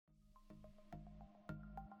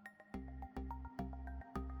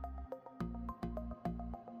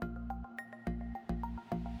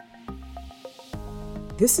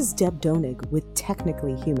This is Deb Donig with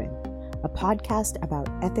Technically Human, a podcast about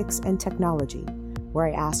ethics and technology, where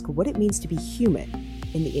I ask what it means to be human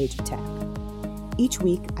in the age of tech. Each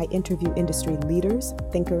week, I interview industry leaders,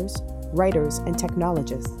 thinkers, writers, and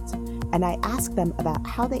technologists, and I ask them about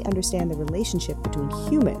how they understand the relationship between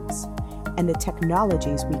humans and the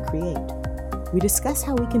technologies we create. We discuss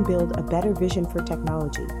how we can build a better vision for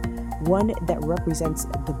technology, one that represents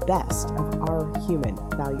the best of our human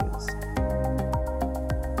values.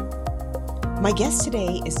 My guest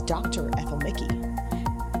today is Dr. Ethel Mickey.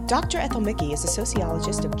 Dr. Ethel Mickey is a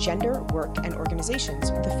sociologist of gender, work, and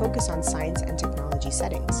organizations with a focus on science and technology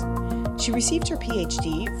settings. She received her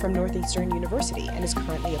PhD from Northeastern University and is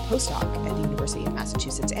currently a postdoc at the University of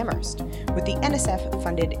Massachusetts Amherst with the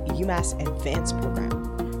NSF-funded UMass Advance program.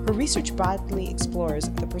 Her research broadly explores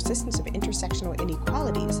the persistence of intersectional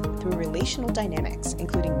inequalities through relational dynamics,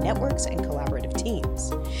 including networks and collaborative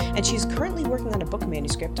teams. And she is currently working on a book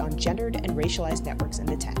manuscript on gendered and racialized networks in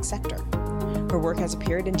the tech sector. Her work has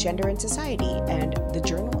appeared in Gender and Society and the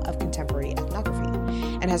Journal of Contemporary Ethnography,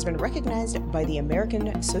 and has been recognized by the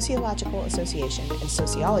American Sociological Association and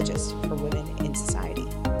Sociologists for Women in Society.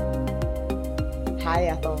 Hi,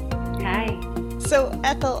 Ethel. Hi. So,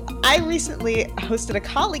 Ethel, I recently hosted a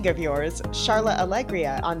colleague of yours, Charla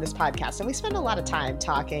Alegria, on this podcast, and we spent a lot of time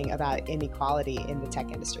talking about inequality in the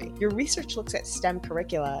tech industry. Your research looks at STEM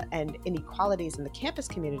curricula and inequalities in the campus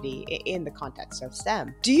community in the context of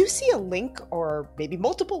STEM. Do you see a link, or maybe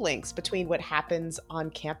multiple links, between what happens on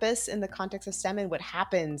campus in the context of STEM and what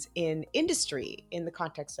happens in industry in the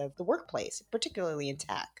context of the workplace, particularly in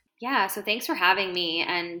tech? Yeah, so thanks for having me,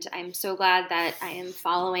 and I'm so glad that I am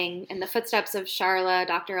following in the footsteps of Charla,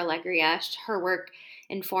 Dr. Alegria. Her work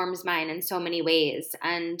informs mine in so many ways.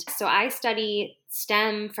 And so I study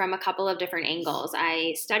STEM from a couple of different angles.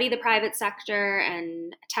 I study the private sector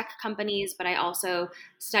and tech companies, but I also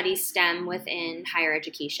study STEM within higher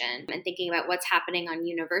education and thinking about what's happening on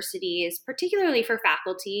universities, particularly for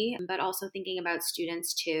faculty, but also thinking about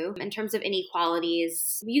students too, in terms of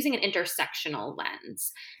inequalities, using an intersectional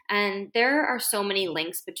lens. And there are so many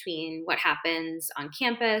links between what happens on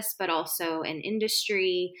campus, but also in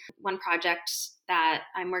industry. One project that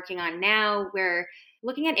I'm working on now, we're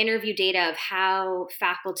looking at interview data of how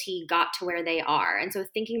faculty got to where they are. And so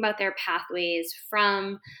thinking about their pathways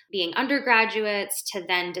from being undergraduates to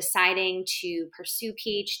then deciding to pursue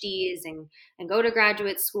PhDs and go to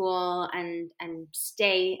graduate school and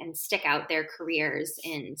stay and stick out their careers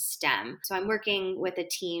in STEM. So I'm working with a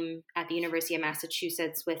team at the University of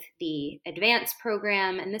Massachusetts with the Advance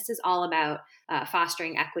program, and this is all about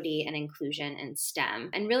fostering equity and inclusion in STEM,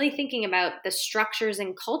 and really thinking about the structures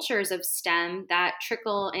and cultures of STEM that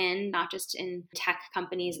trickle in, not just in tech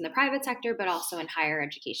companies in the private sector, but also in higher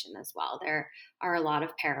education as well. There are a lot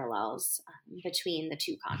of parallels between the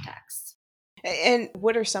two contexts. And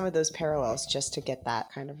what are some of those parallels, just to get that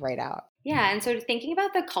kind of right out? Yeah, and so thinking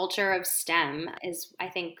about the culture of STEM is, I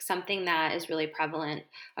think, something that is really prevalent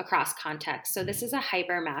across contexts. So this is a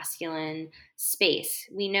hyper-masculine space.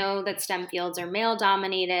 We know that STEM fields are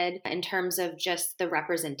male-dominated in terms of just the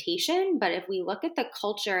representation, but if we look at the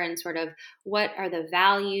culture and sort of what are the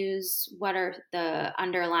values, what are the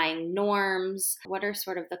underlying norms, what are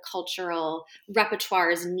sort of the cultural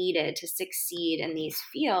repertoires needed to succeed in these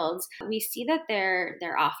fields, we see that they're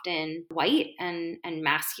often white and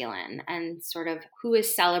masculine, and sort of who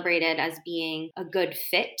is celebrated as being a good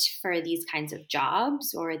fit for these kinds of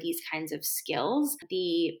jobs or these kinds of skills.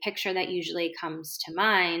 The picture that usually comes to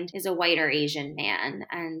mind is a white or Asian man.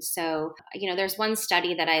 And so, there's one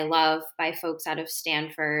study that I love by folks out of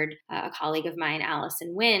Stanford, a colleague of mine,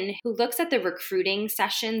 Allison Wynn, who looks at the recruiting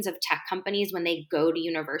sessions of tech companies when they go to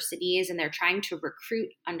universities and they're trying to recruit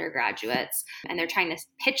undergraduates, and they're trying to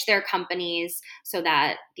pitch their companies so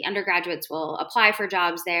that the undergraduates will apply for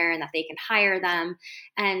jobs there and that they can hire them.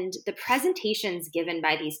 And the presentations given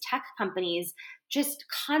by these tech companies just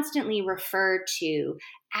constantly refer to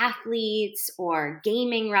athletes or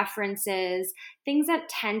gaming references, things that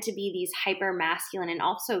tend to be these hyper-masculine and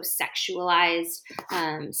also sexualized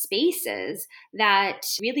spaces that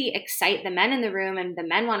really excite the men in the room, and the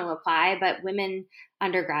men want to apply, but women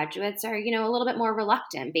undergraduates are, a little bit more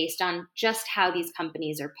reluctant based on just how these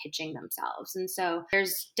companies are pitching themselves. And so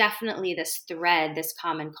there's definitely this thread, this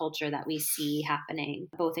common culture that we see happening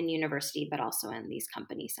both in university, but also in these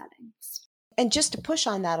company settings. And just to push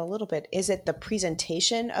on that a little bit, is it the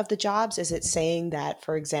presentation of the jobs? Is it saying that,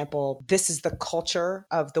 for example, this is the culture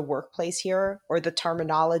of the workplace here, or the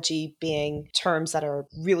terminology being terms that are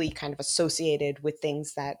really kind of associated with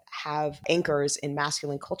things that have anchors in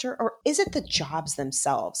masculine culture? Or is it the jobs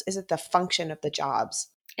themselves? Is it the function of the jobs?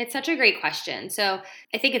 It's such a great question. So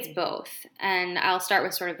I think it's both. And I'll start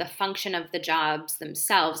with sort of the function of the jobs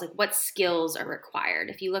themselves, like what skills are required.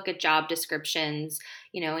 If you look at job descriptions,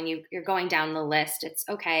 and you're going down the list, it's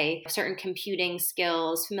okay, certain computing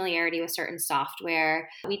skills, familiarity with certain software.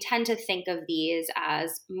 We tend to think of these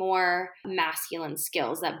as more masculine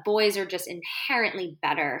skills, that boys are just inherently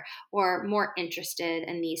better or more interested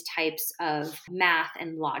in these types of math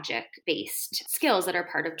and logic based skills that are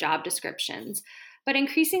part of job descriptions. But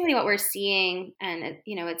increasingly, what we're seeing, and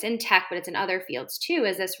it's in tech, but it's in other fields too,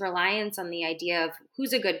 is this reliance on the idea of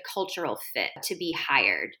who's a good cultural fit to be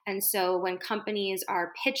hired. And so when companies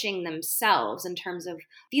are pitching themselves in terms of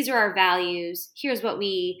these are our values, here's what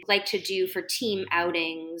we like to do for team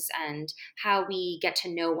outings and how we get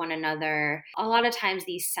to know one another, a lot of times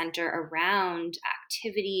these center around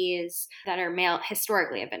activities that are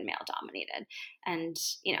historically have been male dominated. And,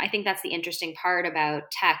 I think that's the interesting part about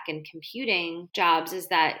tech and computing jobs is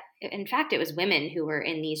that, in fact, it was women who were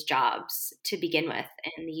in these jobs to begin with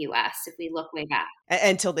in the US, if we look way back.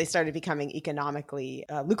 Until they started becoming economically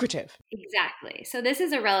lucrative. Exactly. So this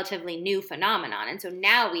is a relatively new phenomenon. And so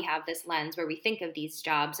now we have this lens where we think of these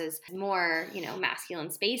jobs as more, masculine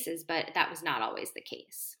spaces, but that was not always the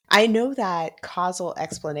case. I know that causal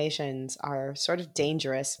explanations are sort of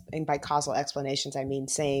dangerous. And by causal explanations, I mean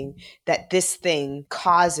saying that this thing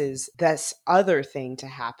causes this other thing to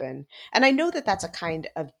happen. And I know that that's a kind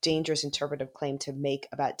of dangerous interpretive claim to make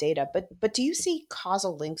about data. But do you see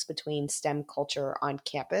causal links between STEM culture on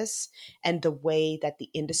campus and the way that the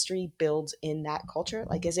industry builds in that culture?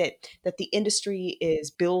 Like, is it that the industry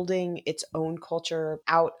is building its own culture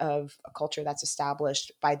out of a culture that's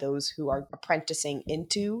established by those who are apprenticing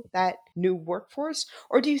into that new workforce?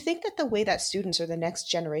 Or do you think that the way that students or the next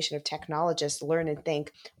generation of technologists learn and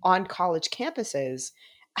think on college campuses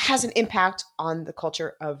has an impact on the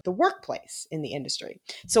culture of the workplace in the industry?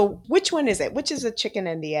 So which one is it? Which is the chicken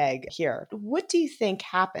and the egg here? What do you think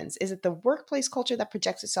happens? Is it the workplace culture that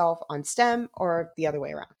projects itself on STEM or the other way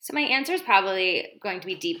around? So my answer is probably going to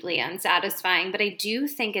be deeply unsatisfying, but I do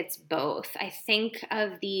think it's both. I think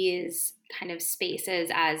of these kind of spaces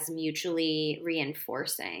as mutually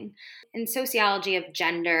reinforcing. In sociology of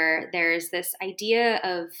gender, there's this idea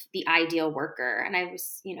of the ideal worker. And I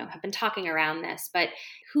have been talking around this, but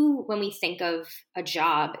who, when we think of a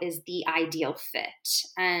job, is the ideal fit?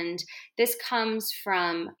 And this comes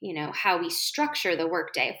from, how we structure the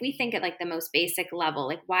workday. If we think at like the most basic level,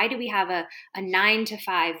 like why do we have a 9 to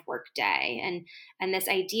 5 workday? And this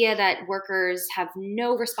idea that workers have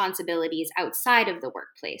no responsibilities outside of the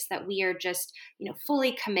workplace, that we are just,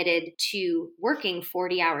 fully committed to working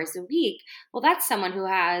 40 hours a week. Well, that's someone who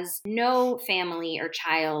has no family or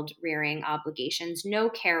child rearing obligations, no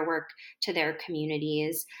care work to their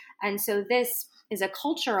communities. And so this is a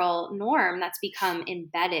cultural norm that's become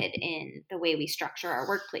embedded in the way we structure our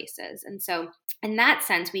workplaces. And so in that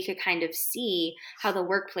sense, we could kind of see how the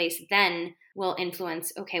workplace then will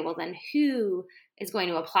influence, okay, well then who is going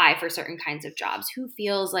to apply for certain kinds of jobs? Who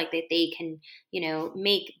feels like that they can,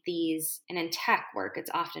 make these, and in tech work,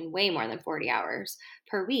 it's often way more than 40 hours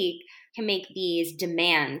per week, can make these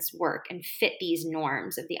demands work and fit these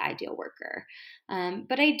norms of the ideal worker.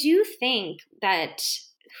 But I do think that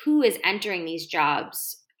who is entering these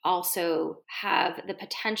jobs also have the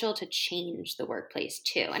potential to change the workplace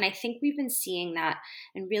too. And I think we've been seeing that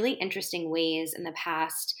in really interesting ways in the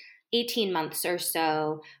past 18 months or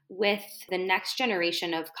so, with the next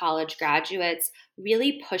generation of college graduates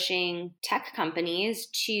really pushing tech companies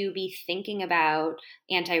to be thinking about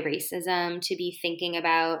anti-racism, to be thinking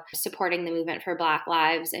about supporting the movement for Black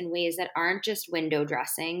lives in ways that aren't just window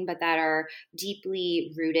dressing, but that are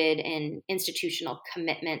deeply rooted in institutional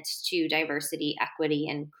commitments to diversity, equity,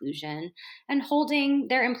 and inclusion, and holding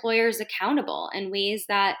their employers accountable in ways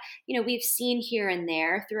that, we've seen here and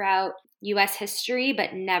there throughout US history,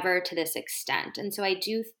 but never to this extent. And so I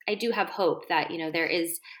do have hope that, there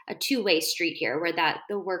is a two-way street here where that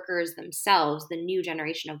the workers themselves, the new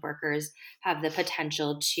generation of workers, have the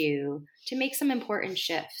potential to make some important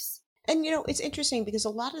shifts. And, it's interesting because a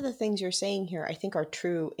lot of the things you're saying here, I think are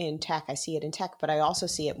true in tech. I see it in tech, but I also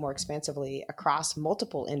see it more expansively across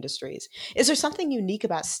multiple industries. Is there something unique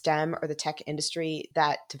about STEM or the tech industry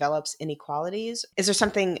that develops inequalities? Is there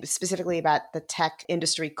something specifically about the tech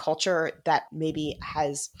industry culture that maybe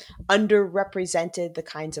has underrepresented the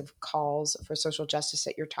kinds of calls for social justice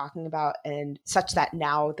that you're talking about, and such that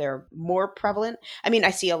now they're more prevalent? I mean, I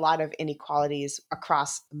see a lot of inequalities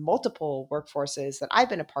across multiple workforces that I've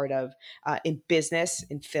been a part of. In business,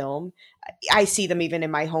 in film. I see them even in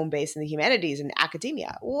my home base in the humanities and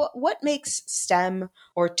academia. What makes STEM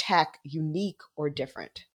or tech unique or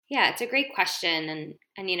different? Yeah, it's a great question. And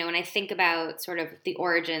And, when I think about sort of the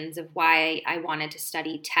origins of why I wanted to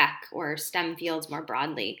study tech or STEM fields more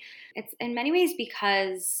broadly, it's in many ways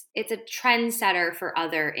because it's a trendsetter for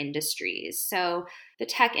other industries. So the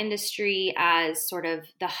tech industry, as sort of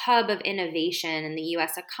the hub of innovation in the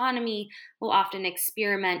US economy, will often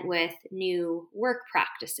experiment with new work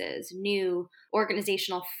practices, new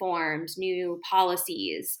organizational forms, new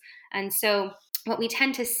policies. And so what we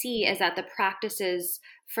tend to see is that the practices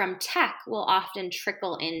from tech will often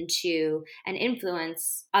trickle into and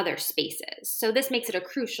influence other spaces. So this makes it a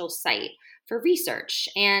crucial site for research.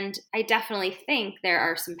 And I definitely think there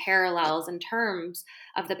are some parallels in terms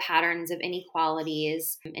of the patterns of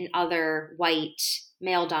inequalities in other white,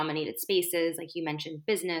 male dominated spaces, like you mentioned,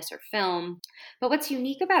 business or film. But what's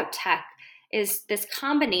unique about tech is this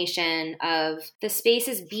combination of the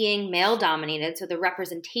spaces being male dominated, so the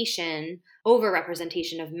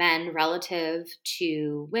overrepresentation of men relative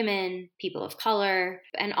to women, people of color,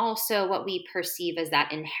 and also what we perceive as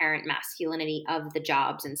that inherent masculinity of the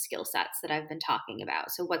jobs and skill sets that I've been talking about.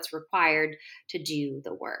 So what's required to do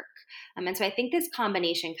the work. And so I think this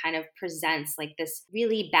combination kind of presents like this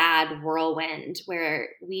really bad whirlwind where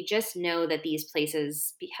we just know that these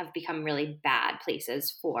places have become really bad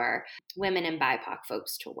places for women and BIPOC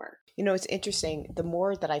folks to work. It's interesting. The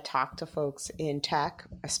more that I talk to folks in tech,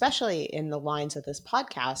 especially in the lines of this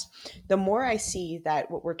podcast, the more I see that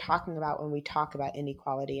what we're talking about when we talk about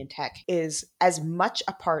inequality in tech is as much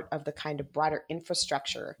a part of the kind of broader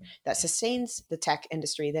infrastructure that sustains the tech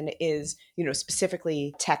industry than it is,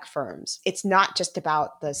 specifically tech firms. It's not just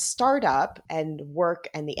about the startup and work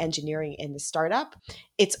and the engineering in the startup.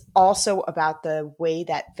 It's also about the way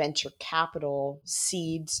that venture capital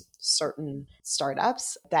seeds certain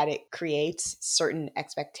startups, that it creates certain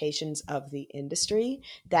expectations of the industry,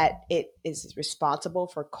 that it is responsible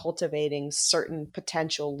for cultivating certain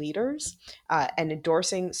potential leaders and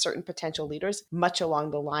endorsing certain potential leaders, much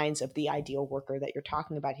along the lines of the ideal worker that you're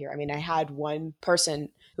talking about here. I mean, I had one person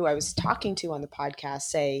who I was talking to on the podcast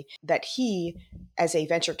say that he, as a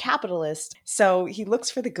venture capitalist, so he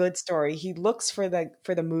looks for the good story, he looks for the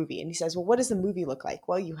movie, and he says, well, what does the movie look like?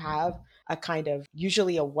 Well, you have a kind of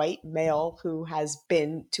usually a white male who has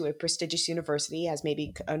been to a prestigious university, has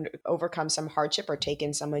maybe overcome some hardship or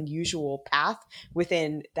taken some unusual path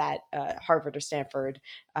within that Harvard or Stanford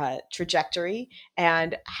trajectory,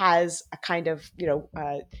 and has a kind of,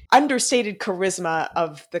 understated charisma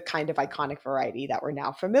of the kind of iconic variety that we're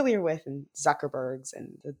now familiar with in Zuckerbergs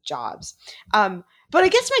and the Jobs. But I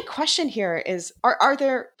guess my question here is, are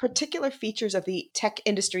there particular features of the tech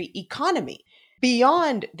industry economy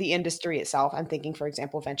beyond the industry itself? I'm thinking, for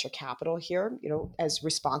example, venture capital here, as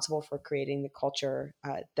responsible for creating the culture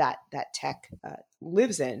that tech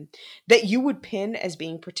lives in, that you would pin as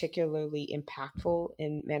being particularly impactful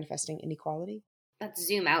in manifesting inequality? Let's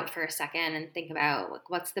zoom out for a second and think about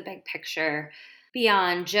what's the big picture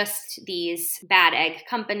beyond just these bad egg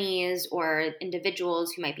companies or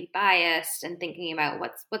individuals who might be biased, and thinking about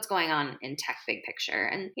what's going on in tech big picture.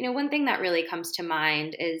 And one thing that really comes to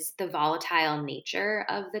mind is the volatile nature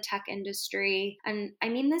of the tech industry. And I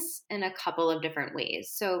mean this in a couple of different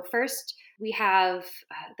ways. So first, we have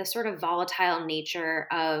the sort of volatile nature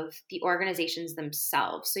of the organizations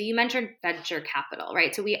themselves. So you mentioned venture capital,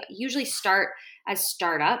 right? So we usually start as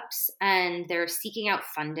startups and they're seeking out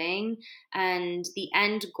funding, and the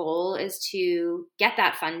end goal is to get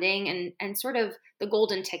that funding, and sort of the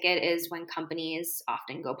golden ticket is when companies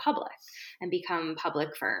often go public and become public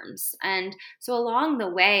firms. And so along the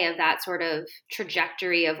way of that sort of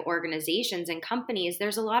trajectory of organizations and companies,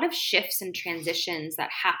 there's a lot of shifts and transitions that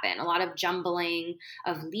happen, a lot of jumbling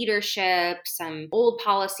of leadership, some old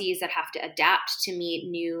policies that have to adapt to meet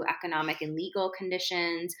new economic and legal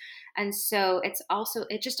conditions. And so it's also,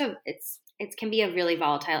 it can be a really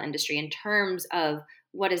volatile industry in terms of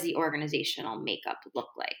what does the organizational makeup look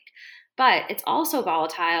like. But it's also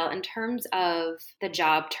volatile in terms of the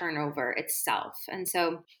job turnover itself. And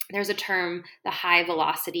so there's a term, the high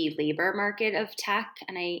velocity labor market of tech.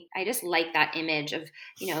 And I just like that image of,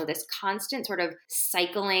 this constant sort of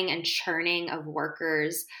cycling and churning of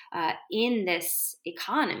workers in this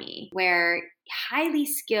economy where highly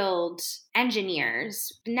skilled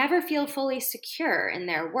engineers never feel fully secure in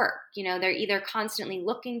their work. They're either constantly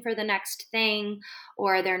looking for the next thing,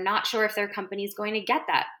 or they're not sure if their company is going to get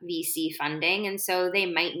that VC funding. And so they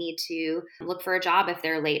might need to look for a job if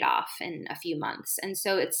they're laid off in a few months. And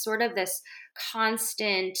so it's sort of this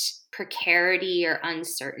constant precarity or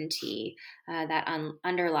uncertainty that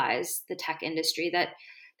underlies the tech industry that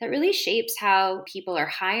that really shapes how people are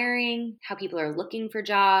hiring, how people are looking for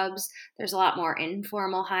jobs. There's a lot more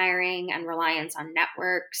informal hiring and reliance on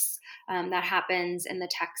networks that happens in the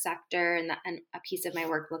tech sector, and a piece of my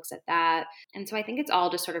work looks at that. And so I think it's all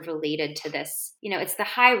just sort of related to this, it's the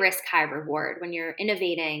high risk, high reward. When you're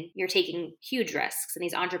innovating, you're taking huge risks, and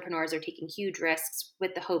these entrepreneurs are taking huge risks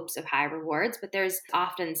with the hopes of high rewards, but there's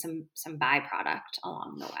often some byproduct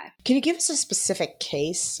along the way. Can you give us a specific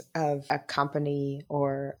case of a company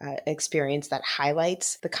or experience that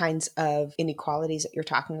highlights the kinds of inequalities that you're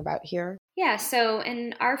talking about here? Yeah, so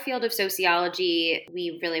in our field of sociology,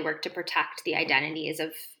 we really work to protect the identities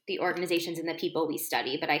of the organizations and the people we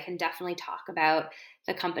study, but I can definitely talk about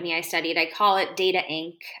the company I studied. I call it Data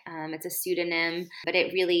Inc. It's a pseudonym, but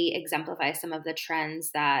it really exemplifies some of the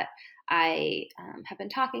trends that I have been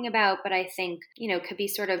talking about, but I think, could be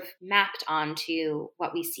sort of mapped onto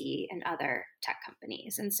what we see in other tech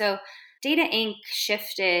companies. And so Data Inc.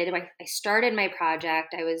 shifted. I started my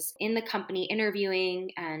project. I was in the company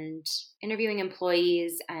interviewing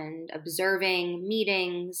employees and observing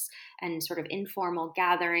meetings and sort of informal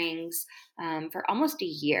gatherings for almost a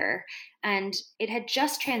year. And it had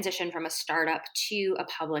just transitioned from a startup to a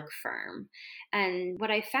public firm. And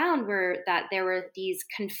what I found were that there were these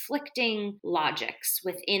conflicting logics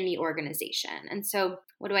within the organization. And so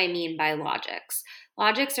what do I mean by logics?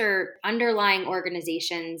 Logics are underlying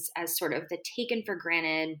organizations as sort of the taken for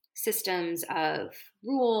granted systems of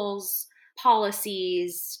rules,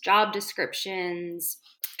 policies, job descriptions,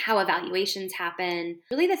 how evaluations happen,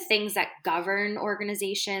 really the things that govern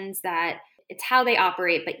organizations, that it's how they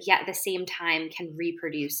operate, but yet at the same time can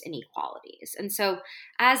reproduce inequalities. And so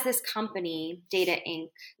as this company, Data Inc.,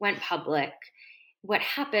 went public, what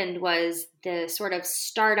happened was the sort of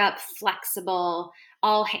startup, flexible,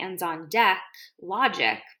 all hands on deck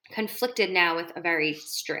logic conflicted now with a very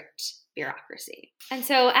strict bureaucracy. And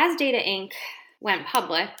so as Data Inc. went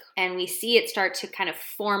public and we see it start to kind of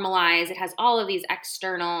formalize, it has all of these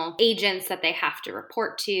external agents that they have to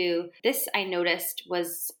report to. This, I noticed,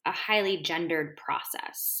 was a highly gendered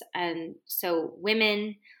process. And so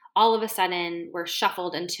women all of a sudden were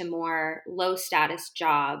shuffled into more low status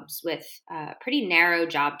jobs with pretty narrow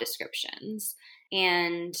job descriptions.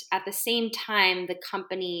 And at the same time, the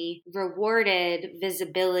company rewarded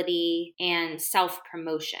visibility and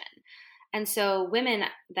self-promotion. And so women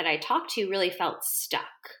that I talked to really felt stuck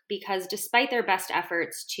because despite their best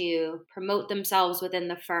efforts to promote themselves within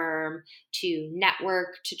the firm, to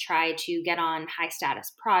network, to try to get on high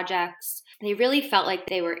status projects, they really felt like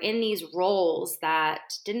they were in these roles that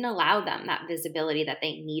didn't allow them that visibility that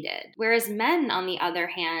they needed. Whereas men, on the other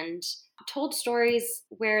hand, told stories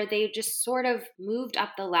where they just sort of moved up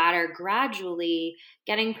the ladder gradually,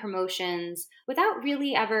 getting promotions without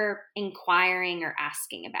really ever inquiring or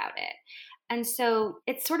asking about it. And so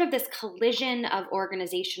it's sort of this collision of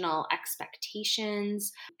organizational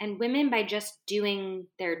expectations, and women, by just doing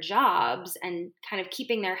their jobs and kind of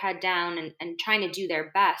keeping their head down and trying to do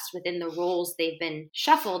their best within the roles they've been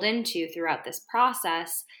shuffled into throughout this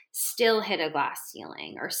process, still hit a glass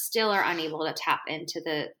ceiling or still are unable to tap into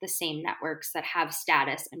the same networks that have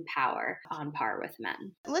status and power on par with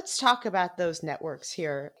men. Let's talk about those networks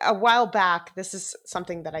here. A while back, this is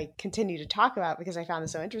something that I continue to talk about because I found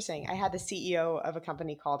this so interesting. I had the CEO of a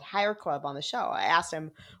company called Hire Club on the show. I asked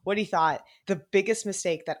him what he thought the biggest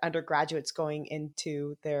mistake that undergraduates going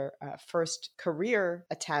into their first career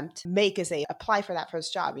attempt make as they apply for that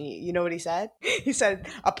first job. You know what he said? He said,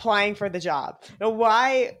 applying for the job. Now,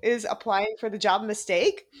 why is applying for the job a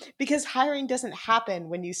mistake? Because hiring doesn't happen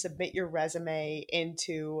when you submit your resume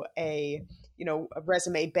into a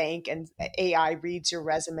resume bank and AI reads your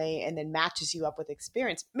resume and then matches you up with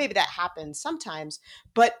experience. Maybe that happens sometimes,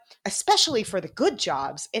 but especially for the good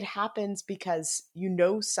jobs, it happens because you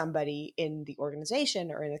know somebody in the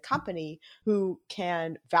organization or in the company who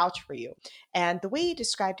can vouch for you. And the way he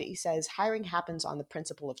described it, he says, hiring happens on the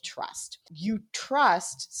principle of trust. You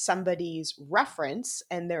trust somebody's reference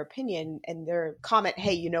and their opinion and their comment,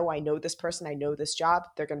 hey, I know this person, I know this job,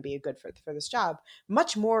 they're going to be a good fit for this job,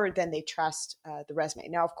 much more than they trust the resume.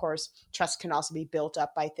 Now, of course, trust can also be built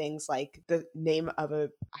up by things like the name of a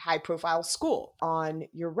high-profile school on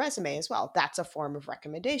your resume as well. That's a form of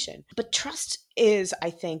recommendation. But trust is, I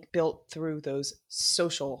think, built through those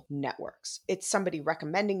social networks. It's somebody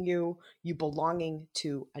recommending you belonging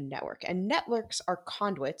to a network. And networks are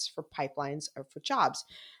conduits for pipelines or for jobs.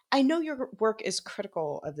 I know your work is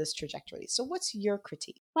critical of this trajectory. So what's your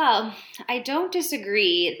critique? Well, I don't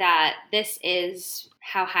disagree that this is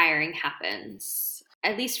how hiring happens,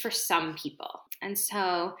 at least for some people. And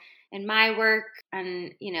so in my work,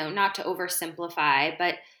 and, not to oversimplify,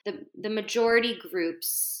 but the majority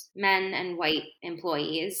groups, men and white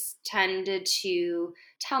employees, tended to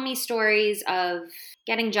tell me stories of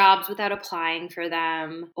getting jobs without applying for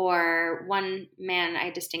them. Or one man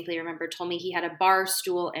I distinctly remember told me he had a bar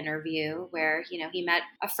stool interview where, he met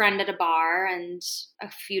a friend at a bar and a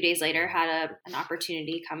few days later had an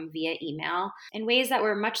opportunity come via email in ways that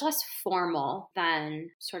were much less formal than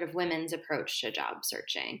sort of women's approach to job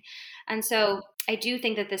searching. And so I do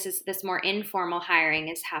think that this more informal hiring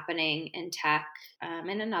is happening in tech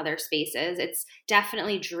and in other spaces. It's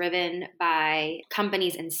definitely driven by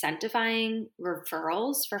companies incentivizing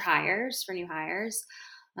referrals for new hires.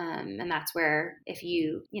 And that's where if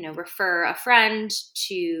you refer a friend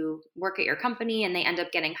to work at your company and they end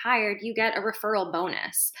up getting hired, you get a referral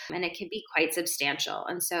bonus, and it can be quite substantial.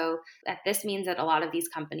 And so this means that a lot of these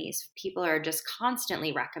companies, people are just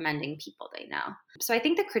constantly recommending people they know. So I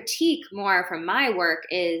think the critique more from my work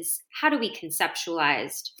is, how do we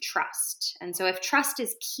conceptualize trust? And so if trust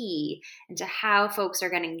is key into how folks are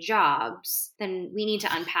getting jobs, then we need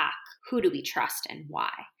to unpack, who do we trust and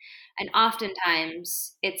why? And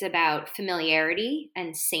oftentimes it's about familiarity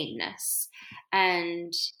and sameness.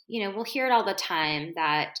 And, we'll hear it all the time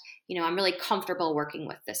that, I'm really comfortable working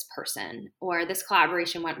with this person, or this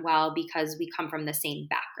collaboration went well because we come from the same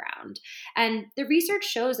background. And the research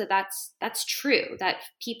shows that that's true, that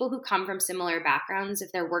people who come from similar backgrounds,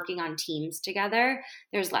 if they're working on teams together,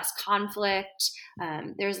 there's less conflict.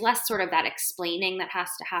 There's less sort of that explaining that has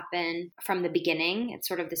to happen from the beginning. It's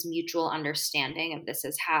sort of this mutual understanding of, this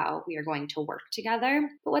is how we are going to work together.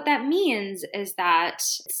 But what that means is that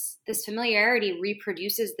this familiarity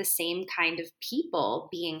reproduces the same kind of people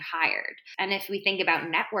being hired. And if we think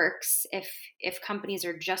about networks, if companies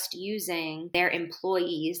are just using their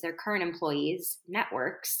current employees'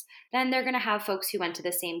 networks, then they're going to have folks who went to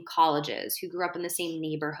the same colleges, who grew up in the same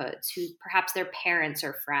neighborhoods, who perhaps their parents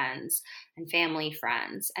are friends and family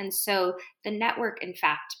friends. And so the network, in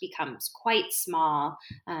fact, becomes quite small.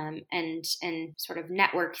 And sort of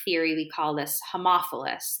network theory, we call this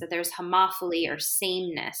homophilous, that there's homophily or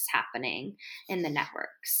sameness happening in the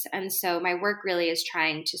networks. And so my work really is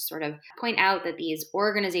trying to sort of point out that these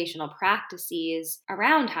organizational practices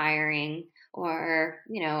around hiring, or,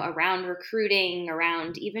 around recruiting,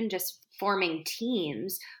 around even just forming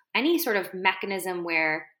teams, any sort of mechanism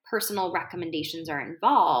where personal recommendations are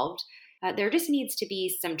involved, there just needs to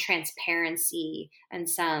be some transparency and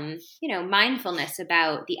some, mindfulness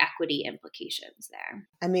about the equity implications there.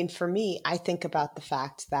 I mean, for me, I think about the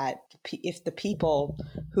fact that if the people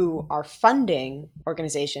who are funding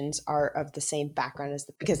organizations are of the same background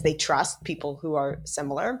because they trust people who are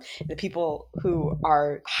similar, the people who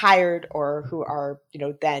are hired or who are,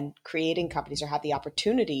 then creating companies or have the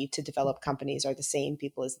opportunity to develop companies are the same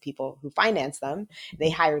people as the people who finance them.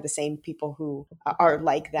 They hire the same people who are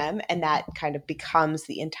like them, and that kind of becomes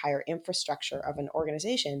the entire infrastructure of an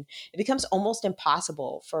organization. It becomes almost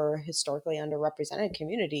impossible for historically underrepresented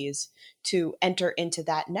communities to enter into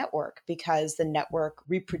that network, because the network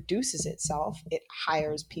reproduces itself. It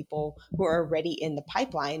hires people who are already in the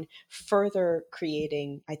pipeline, further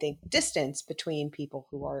creating, I think, distance between people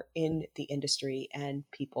who are in the industry and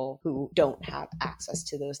people who don't have access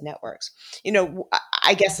to those networks.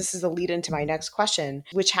 I guess this is the lead into my next question,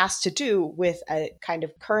 which has to do with a kind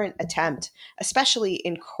of current attempt, especially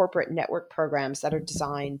in corporate network programs that are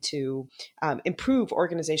designed to improve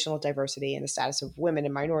organizational diversity and the status of women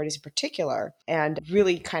and minorities in particular, and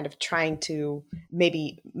really kind of trying to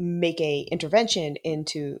maybe make a intervention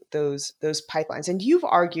into those pipelines. And you've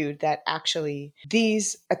argued that actually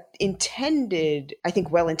these intended, I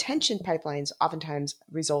think well-intentioned pipelines oftentimes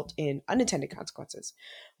result in unintended consequences.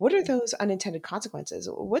 What are those unintended consequences?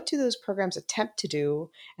 What do those programs attempt to do,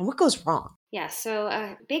 and what goes wrong? Yeah, so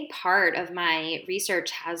a big part of my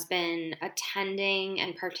research has been attending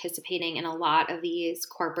and participating in a lot of these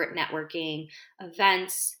corporate networking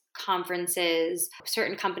events, conferences.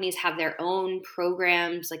 Certain companies have their own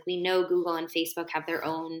programs. Like, we know Google and Facebook have their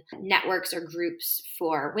own networks or groups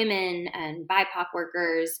for women and BIPOC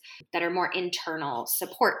workers that are more internal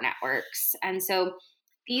support networks. And so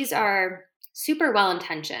these are super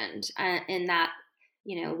well-intentioned in that,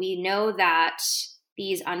 we know that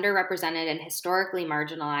these underrepresented and historically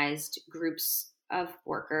marginalized groups of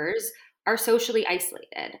workers are socially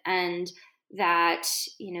isolated, and that,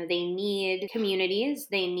 they need communities,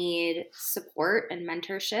 they need support and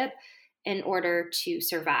mentorship in order to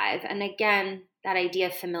survive. And again, that idea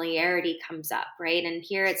of familiarity comes up, right? And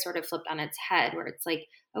here it's sort of flipped on its head, where it's like,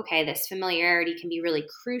 okay, this familiarity can be really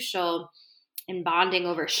crucial in bonding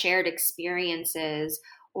over shared experiences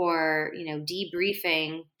or,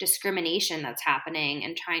 debriefing discrimination that's happening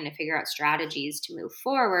and trying to figure out strategies to move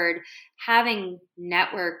forward, having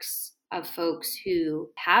networks of folks who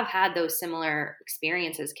have had those similar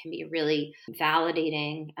experiences can be really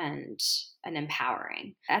validating and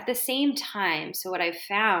empowering. At the same time, so what I've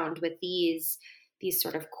found with these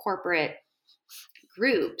sort of corporate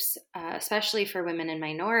groups, especially for women and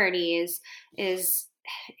minorities, is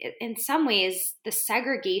in some ways the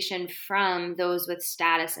segregation from those with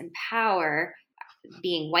status and power,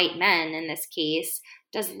 being white men in this case,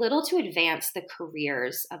 does little to advance the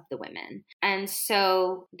careers of the women. And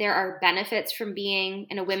so there are benefits from being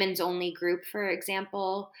in a women's only group, for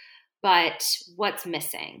example, but what's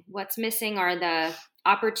missing? What's missing are the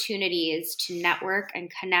opportunities to network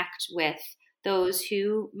and connect with those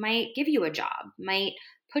who might give you a job, might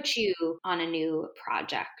put you on a new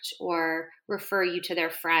project, or refer you to their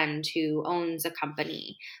friend who owns a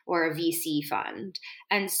company or a VC fund.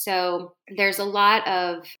 And so there's a lot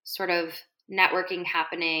of sort of networking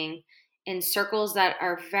happening in circles that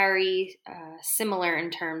are very similar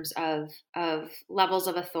in terms of levels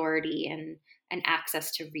of authority and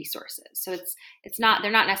access to resources. So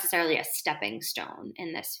they're not necessarily a stepping stone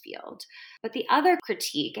in this field. But the other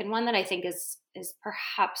critique, and one that I think is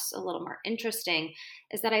perhaps a little more interesting,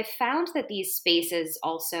 is that I found that these spaces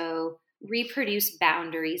also reproduce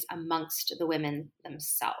boundaries amongst the women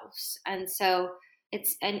themselves. And so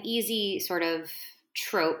it's an easy sort of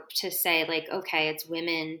trope to say, like, okay, it's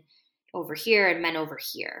women over here and men over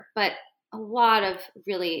here. But a lot of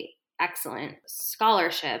really excellent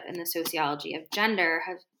scholarship in the sociology of gender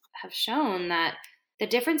have shown that the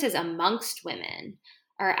differences amongst women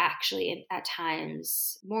are actually at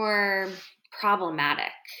times more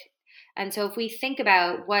problematic. And so if we think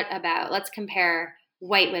about let's compare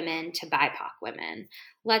white women to BIPOC women.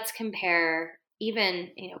 Let's compare even,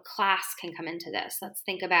 class can come into this. Let's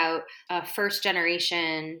think about a first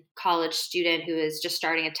generation college student who is just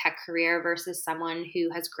starting a tech career versus someone who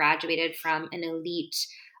has graduated from an elite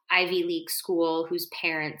Ivy League school whose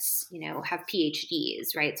parents, have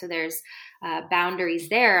PhDs, right? So there's boundaries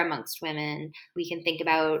there amongst women. We can think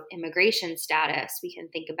about immigration status. We can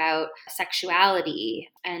think about sexuality.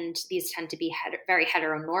 And these tend to be very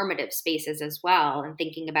heteronormative spaces as well. And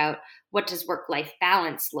thinking about what does work-life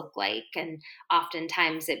balance look like? And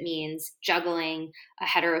oftentimes it means juggling a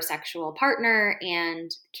heterosexual partner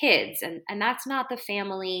and kids. And that's not the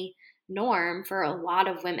family norm for a lot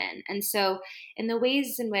of women. And so in the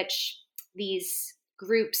ways in which these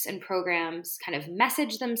groups and programs kind of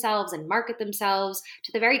message themselves and market themselves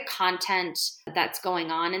to the very content that's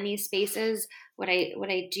going on in these spaces, what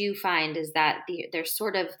I do find is that there's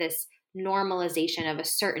sort of this normalization of a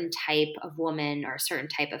certain type of woman or a certain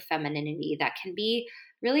type of femininity that can be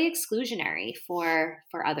really exclusionary for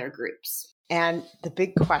other groups. And the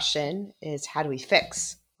big question is, how do we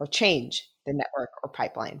fix or change the network or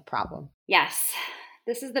pipeline problem? Yes,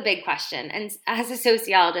 this is the big question. And as a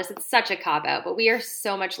sociologist, it's such a cop-out, but we are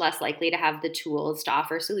so much less likely to have the tools to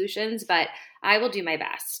offer solutions, but I will do my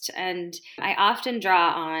best. And I often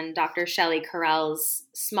draw on Dr. Shelley Carell's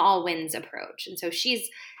small wins approach. And so she's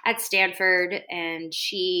at Stanford and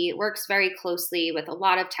she works very closely with a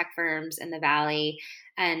lot of tech firms in the Valley.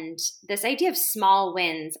 And this idea of small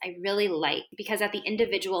wins, I really like, because at the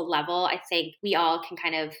individual level, I think we all can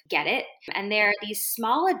kind of get it. And there are these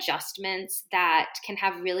small adjustments that can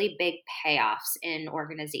have really big payoffs in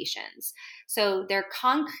organizations. So they're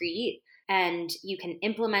concrete and you can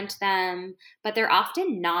implement them, but they're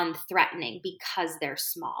often non-threatening because they're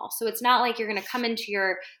small. So it's not like you're going to come into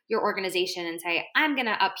your organization and say, I'm going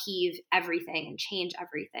to upheave everything and change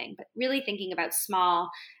everything, but really thinking about small,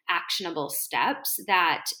 actionable steps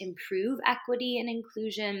that improve equity and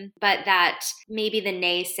inclusion, but that maybe the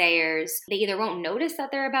naysayers, they either won't notice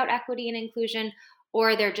that they're about equity and inclusion,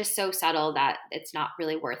 or they're just so subtle that it's not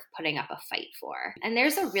really worth putting up a fight for. And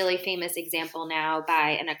there's a really famous example now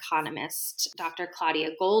by an economist, Dr.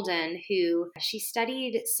 Claudia Golden, who she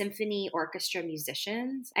studied symphony orchestra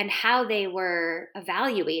musicians and how they were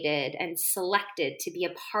evaluated and selected to be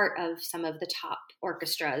a part of some of the top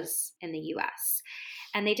orchestras in the US.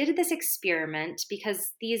 And they did this experiment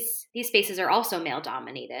because these spaces are also male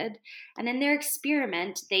dominated. And in their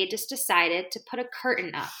experiment, they just decided to put a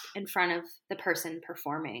curtain up in front of the person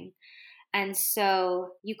performing. And so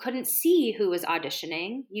you couldn't see who was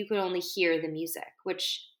auditioning. You could only hear the music,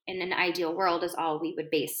 which in an ideal world is all we would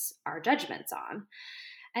base our judgments on.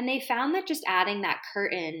 And they found that just adding that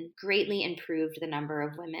curtain greatly improved the number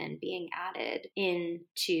of women being added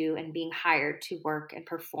into and being hired to work and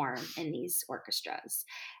perform in these orchestras.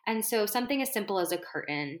 And so something as simple as a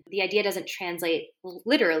curtain, the idea doesn't translate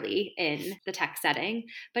literally in the tech setting,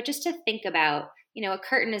 but just to think about, a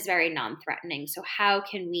curtain is very non-threatening. So how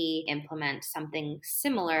can we implement something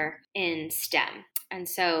similar in STEM? And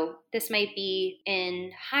so this might be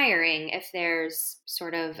in hiring if there's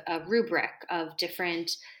sort of a rubric of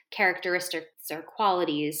different characteristics or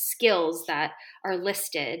qualities, skills that are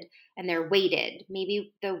listed and they're weighted.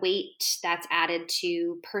 Maybe the weight that's added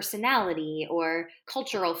to personality or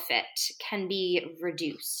cultural fit can be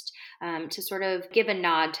reduced to sort of give a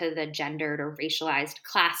nod to the gendered or racialized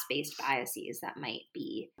class-based biases that might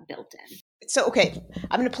be built in. So, okay,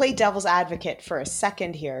 I'm going to play devil's advocate for a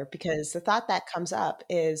second here, because the thought that comes up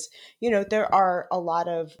is, there are a lot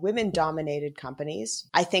of women-dominated companies.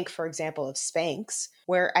 I think, for example, of Spanx,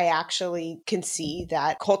 where I actually can see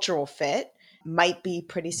that cultural fit might be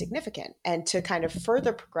pretty significant. And to kind of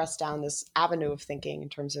further progress down this avenue of thinking in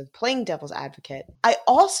terms of playing devil's advocate, I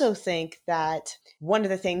also think that one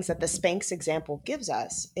of the things that the Spanx example gives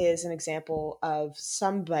us is an example of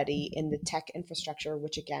somebody in the tech infrastructure,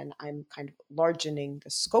 which again, I'm kind of largening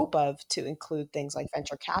the scope of to include things like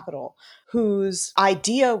venture capital, whose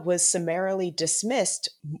idea was summarily dismissed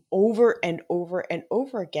over and over and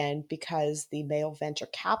over again because the male venture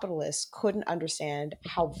capitalists couldn't understand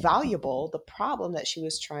how valuable the problem that she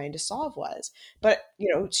was trying to solve was. But,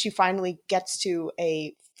 she finally gets to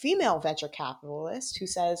a female venture capitalist who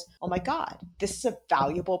says, oh my God, this is a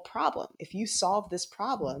valuable problem. If you solve this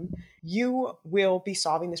problem, you will be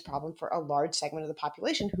solving this problem for a large segment of the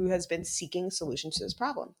population who has been seeking solutions to this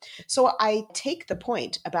problem. So I take the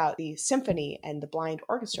point about the symphony and the blind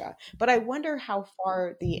orchestra, but I wonder how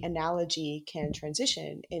far the analogy can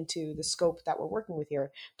transition into the scope that we're working with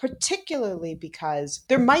here, particularly because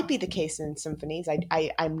there might be the case in symphonies.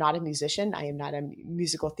 I'm not a musician. I am not a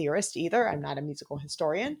musical theorist either. I'm not a musical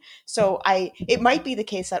historian. So it might be the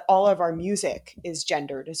case that all of our music is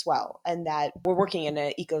gendered as well, and that we're working in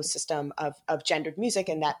an ecosystem of gendered music,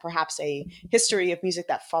 and that perhaps a history of music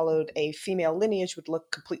that followed a female lineage would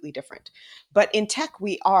look completely different. But in tech,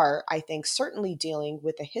 we are, I think, certainly dealing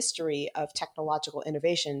with a history of technological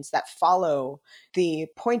innovations that follow the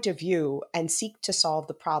point of view and seek to solve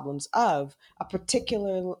the problems of a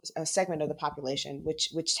particular segment of the population,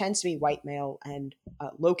 which tends to be white male and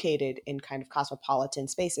located in kind of cosmopolitan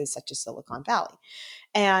spaces such as Silicon Valley.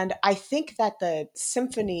 And I think that the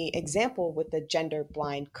symphony example with the gender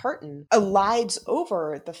blind curtain elides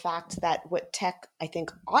over the fact that what tech, I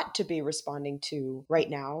think, ought to be responding to right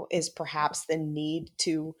now is perhaps the need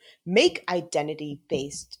to make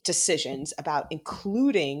identity-based decisions about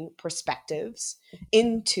including perspectives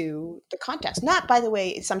into the context. Not, by the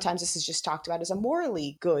way, sometimes this is just talked about as a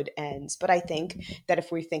morally good ends, but I think that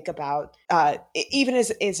if we think about even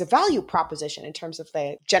as a value proposition in terms of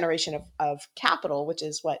the generation of capital, which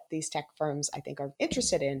is what these tech firms, I think, are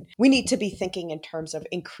interested in, we need to be thinking in terms of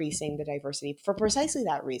increasing the diversity for precisely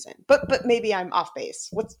that reason. But maybe I'm off base.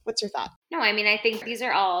 What's your thought? No, I mean, I think these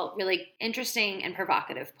are all really interesting and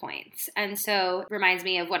provocative points. And so it reminds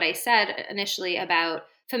me of what I said initially about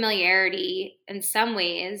familiarity in some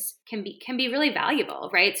ways can be really valuable,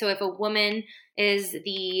 right? So if a woman is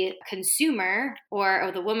the consumer or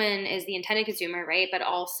the woman is the intended consumer, right? But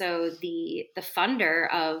also the funder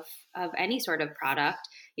of any sort of product,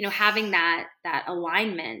 having that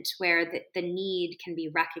alignment where the need can be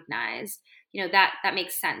recognized, that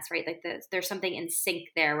makes sense, right? Like there's something in sync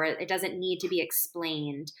there where it doesn't need to be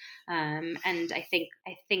explained. And I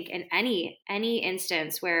think in any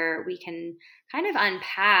instance where we can kind of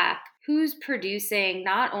unpack who's producing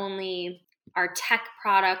not only our tech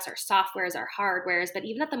products, our softwares, our hardwares, but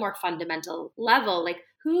even at the more fundamental level, like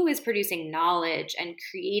who is producing knowledge and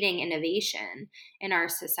creating innovation in our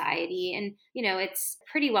society. And, it's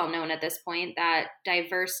pretty well known at this point that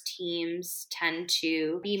diverse teams tend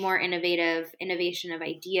to be more innovative. Innovation of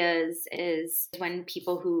ideas is when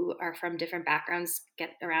people who are from different backgrounds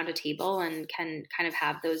get around a table and can kind of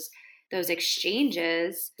have those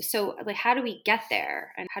exchanges. So like, how do we get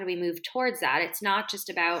there and how do we move towards that? It's not just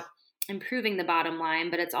about improving the bottom line,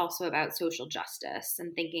 but it's also about social justice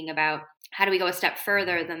and thinking about how do we go a step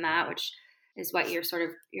further than that, which is what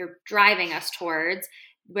you're driving us towards,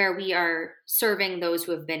 where we are serving those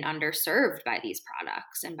who have been underserved by these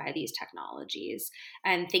products and by these technologies,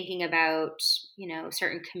 and thinking about,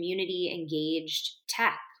 certain community engaged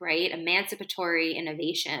tech, right? Emancipatory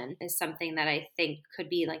innovation is something that I think could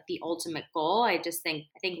be like the ultimate goal. I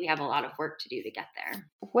think we have a lot of work to do to get there.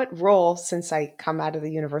 What role, since I come out of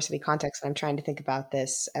the university context and I'm trying to think about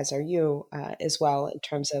this, as are you as well, in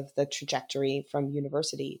terms of the trajectory from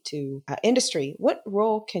university to industry, what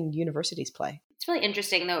role can universities play? It's really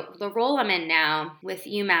interesting, though. The role I'm in now with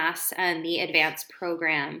UMass and the advanced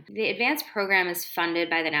program. The advanced program is funded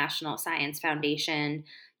by the National Science Foundation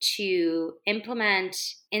to implement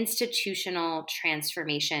institutional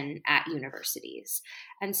transformation at universities.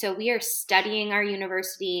 And so we are studying our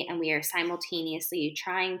university, and we are simultaneously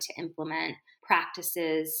trying to implement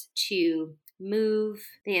practices to move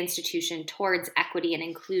the institution towards equity and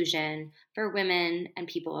inclusion for women and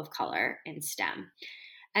people of color in STEM.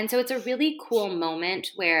 And so it's a really cool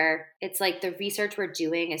moment where it's like the research we're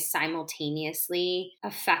doing is simultaneously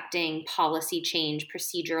affecting policy change,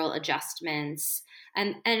 procedural adjustments.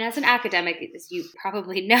 And as an academic, as you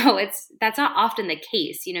probably know, that's not often the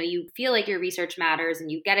case. You feel like your research matters and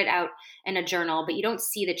you get it out in a journal, but you don't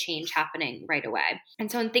see the change happening right away. And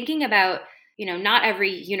so in thinking about, not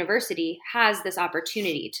every university has this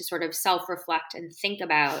opportunity to sort of self-reflect and think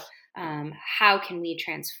about how can we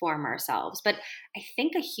transform ourselves? But I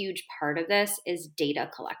think a huge part of this is data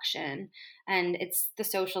collection. And it's the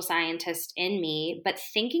social scientist in me, but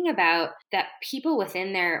thinking about that people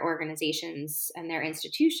within their organizations and their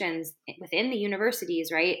institutions, within the universities,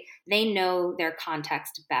 right, they know their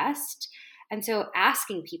context best. And so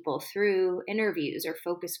asking people through interviews or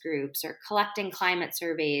focus groups or collecting climate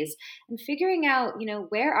surveys and figuring out,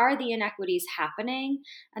 where are the inequities happening?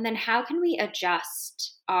 And then how can we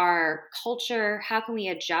adjust our culture? How can we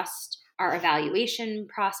adjust our evaluation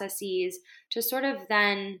processes to sort of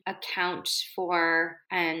then account for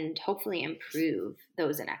and hopefully improve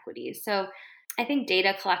those inequities? So I think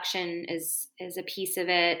data collection is a piece of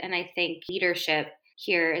it. And I think leadership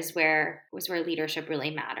here is where leadership really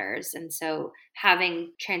matters. And so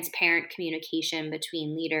having transparent communication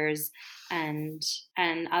between leaders and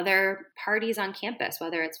other parties on campus,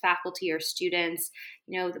 whether it's faculty or students,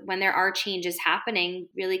 when there are changes happening,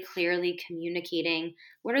 really clearly communicating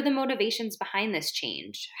what are the motivations behind this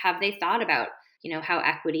change? Have they thought about how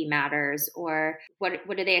equity matters, or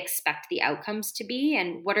what do they expect the outcomes to be,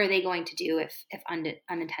 and what are they going to do if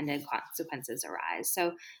unintended consequences arise?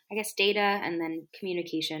 So I guess data and then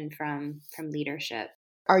communication from leadership.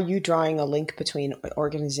 Are you drawing a link between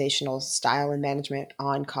organizational style and management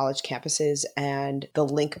on college campuses and the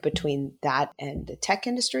link between that and the tech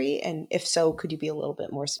industry? And if so, could you be a little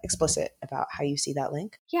bit more explicit about how you see that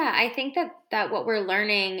link? Yeah, I think that what we're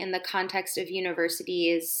learning in the context of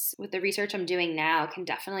universities with the research I'm doing now can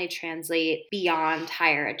definitely translate beyond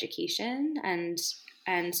higher education.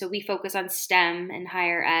 And so we focus on STEM and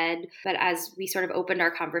higher ed, but as we sort of opened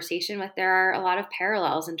our conversation with, there are a lot of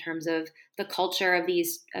parallels in terms of the culture of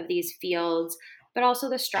these fields, but also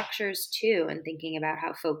the structures too, and thinking about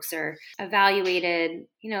how folks are evaluated.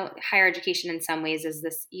 Higher education in some ways is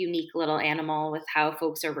this unique little animal with how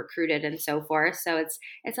folks are recruited and so forth. So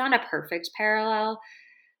it's not a perfect parallel.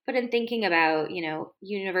 But in thinking about,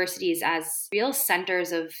 universities as real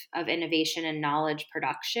centers of innovation and knowledge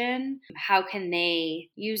production, how can they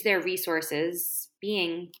use their resources,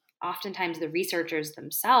 being oftentimes the researchers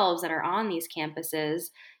themselves that are on these campuses,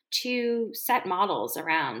 to set models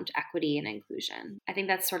around equity and inclusion? I think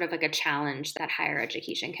that's sort of like a challenge that higher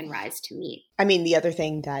education can rise to meet. I mean, the other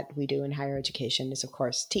thing that we do in higher education is, of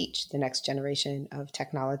course, teach the next generation of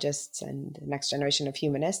technologists and the next generation of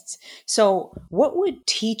humanists. So what would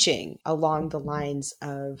teaching along the lines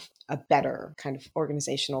of a better kind of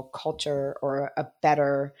organizational culture or a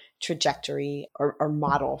better trajectory or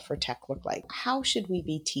model for tech look like? How should we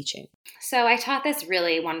be teaching? So I taught this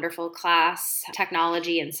really wonderful class,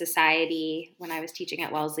 Technology and Society, when I was teaching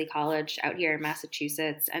at Wellesley College out here in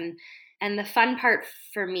Massachusetts. And the fun part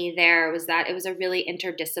for me there was that it was a really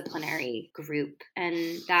interdisciplinary group,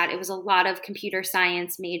 and that it was a lot of computer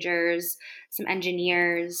science majors, some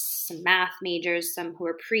engineers, some math majors, some who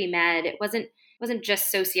were pre-med. It wasn't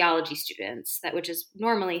just sociology students, which is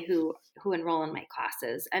normally who enroll in my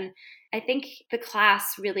classes. And I think the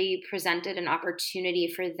class really presented an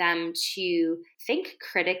opportunity for them to think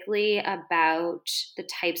critically about the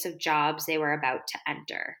types of jobs they were about to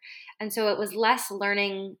enter. And so it was less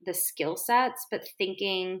learning the skill sets, but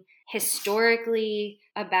thinking historically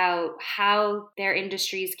about how their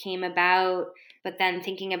industries came about, but then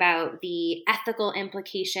thinking about the ethical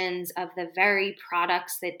implications of the very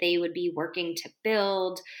products that they would be working to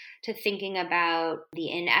build, to thinking about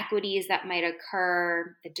the inequities that might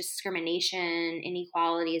occur, the discrimination,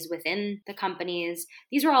 inequalities within the companies.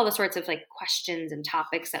 These were all the sorts of like questions and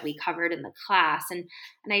topics that we covered in the class. And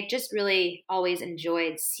I just really always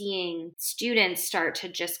enjoyed seeing students start to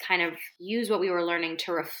just kind of use what we were learning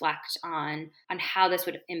to reflect on how this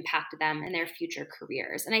would impact them in their future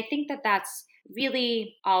careers. And I think that that's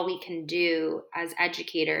really all we can do as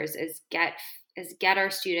educators is get our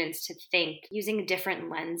students to think using different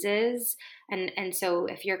lenses. And so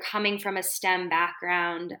if you're coming from a STEM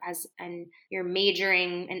background and you're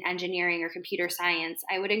majoring in engineering or computer science,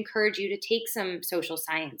 I would encourage you to take some social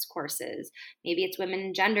science courses. Maybe it's women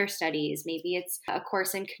and gender studies. Maybe it's a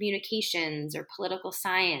course in communications or political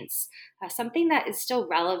science, something that is still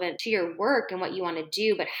relevant to your work and what you want to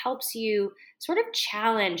do, but helps you sort of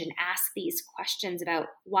challenge and ask these questions about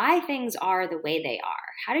why things are the way they are.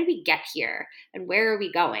 How did we get here? And where are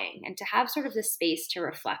we going? And to have sort of the space to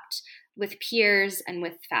reflect with peers and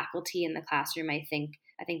with faculty in the classroom, I think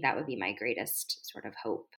that would be my greatest sort of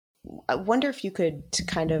hope. I wonder if you could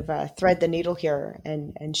kind of thread the needle here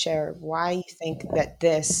and share why you think that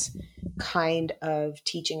this kind of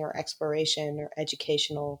teaching or exploration or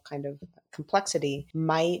educational kind of complexity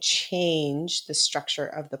might change the structure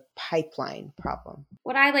of the pipeline problem.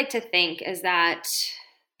 What I like to think is that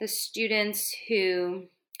the students who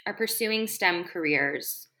are pursuing STEM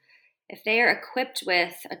careers, if they are equipped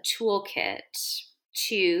with a toolkit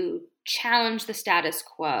to challenge the status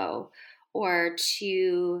quo or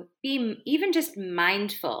to be even just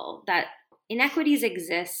mindful that inequities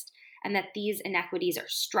exist and that these inequities are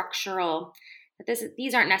structural, that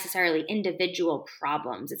these aren't necessarily individual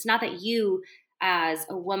problems. It's not that you as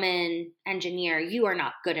a woman engineer, you are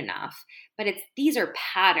not good enough, but these are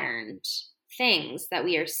patterned things that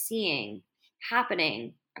we are seeing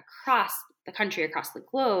happening across the country, across the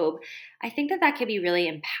globe. I think that could be really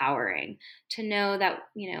empowering to know that,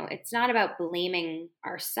 it's not about blaming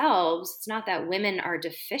ourselves. It's not that women are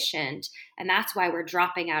deficient and that's why we're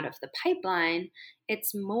dropping out of the pipeline.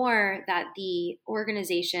 It's more that the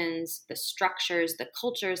organizations, the structures, the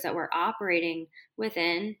cultures that we're operating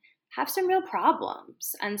within have some real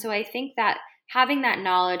problems. And so I think that having that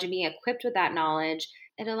knowledge and being equipped with that knowledge,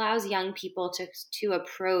 it allows young people to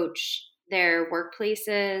approach their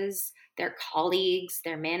workplaces, their colleagues,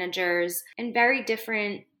 their managers in very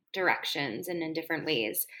different directions and in different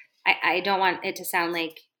ways. I don't want it to sound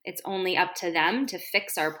like it's only up to them to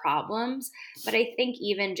fix our problems, but I think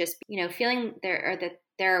even just, feeling there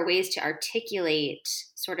are ways to articulate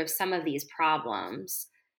sort of some of these problems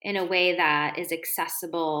in a way that is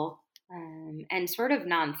accessible and sort of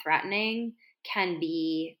non-threatening can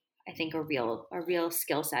be, I think, a real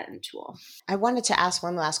skill set and tool. I wanted to ask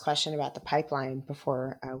one last question about the pipeline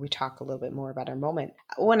before we talk a little bit more about our moment.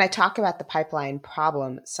 When I talk about the pipeline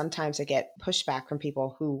problem, sometimes I get pushback from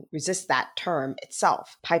people who resist that term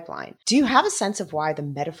itself, pipeline. Do you have a sense of why the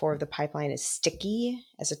metaphor of the pipeline is sticky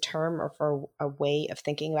as a term or for a way of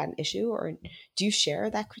thinking about an issue? Or do you share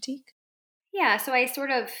that critique? Yeah, so I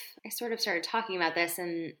sort of started talking about this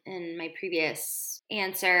in my previous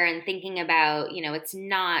answer and thinking about, it's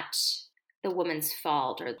not the woman's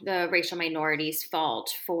fault or the racial minority's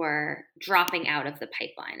fault for dropping out of the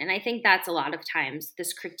pipeline. And I think that's a lot of times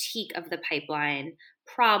this critique of the pipeline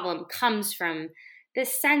problem comes from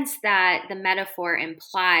this sense that the metaphor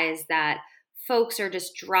implies that folks are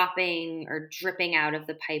just dropping or dripping out of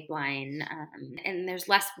the pipeline, and there's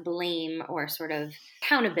less blame or sort of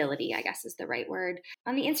accountability, I guess is the right word,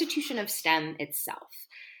 on the institution of STEM itself.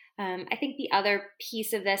 I think the other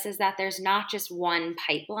piece of this is that there's not just one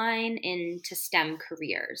pipeline into STEM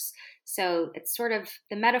careers. So it's sort of,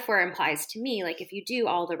 the metaphor implies to me, like if you do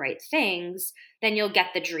all the right things, then you'll get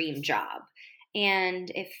the dream job. And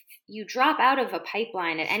if you drop out of a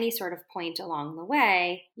pipeline at any sort of point along the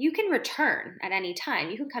way, you can return at any time.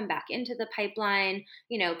 You can come back into the pipeline.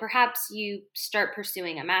 Perhaps you start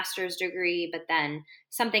pursuing a master's degree, but then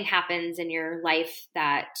something happens in your life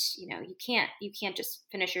that, you can't just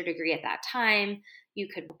finish your degree at that time. You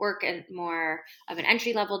could work at more of an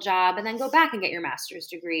entry-level job and then go back and get your master's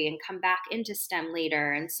degree and come back into STEM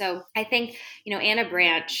later. And so I think, Anna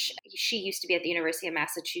Branch, she used to be at the University of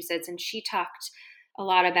Massachusetts, and she talked a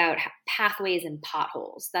lot about pathways and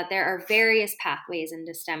potholes, that there are various pathways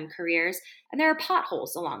into STEM careers and there are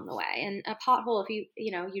potholes along the way. And a pothole, if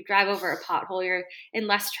you drive over a pothole, you're in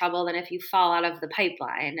less trouble than if you fall out of the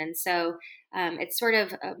pipeline. And so it's sort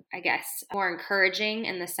of, I guess, more encouraging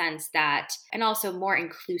in the sense that, and also more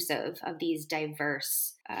inclusive of these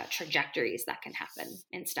diverse trajectories that can happen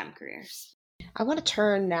in STEM careers. I want to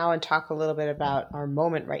turn now and talk a little bit about our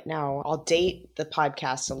moment right now. I'll date the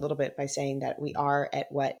podcast a little bit by saying that we are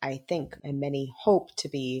at what I think and many hope to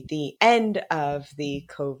be the end of the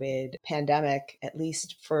COVID pandemic, at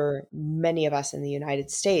least for many of us in the United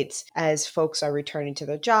States, as folks are returning to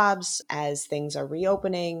their jobs, as things are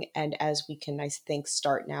reopening, and as we can, I think,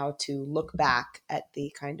 start now to look back at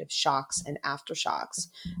the kind of shocks and aftershocks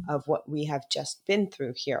of what we have just been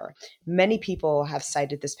through here. Many people have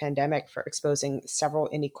cited this pandemic for exposing several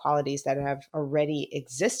inequalities that have already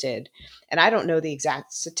existed. And I don't know the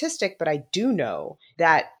exact statistic, but I do know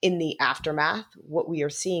that in the aftermath, what we are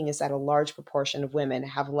seeing is that a large proportion of women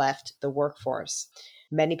have left the workforce.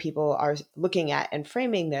 Many people are looking at and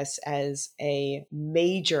framing this as a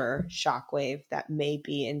major shockwave that may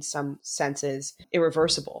be, in some senses,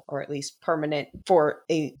 irreversible or at least permanent for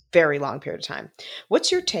a very long period of time.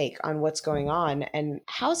 What's your take on what's going on, and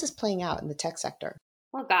how is this playing out in the tech sector?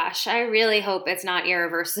 Well, gosh, I really hope it's not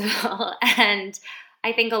irreversible. And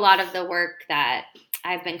I think a lot of the work that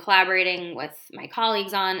I've been collaborating with my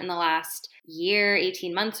colleagues on in the last year,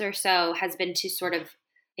 18 months or so, has been to sort of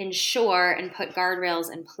ensure and put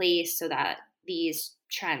guardrails in place so that these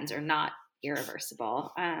trends are not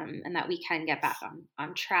irreversible, and that we can get back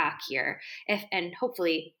on track here, and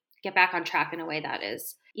hopefully get back on track in a way that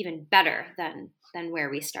is even better than where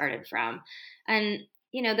we started from. And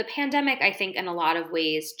the pandemic, I think, in a lot of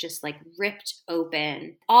ways, just like ripped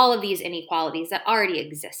open all of these inequalities that already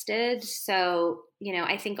existed. So,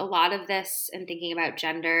 I think a lot of this, and thinking about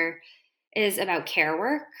gender, is about care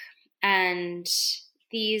work. And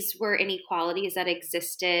these were inequalities that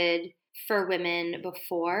existed for women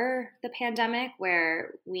before the pandemic,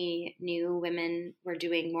 where we knew women were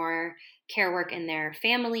doing more care work in their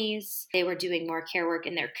families. They were doing more care work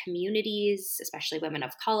in their communities, especially women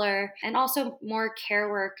of color, and also more care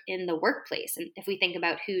work in the workplace. And if we think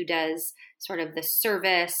about who does sort of the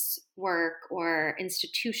service work or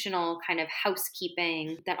institutional kind of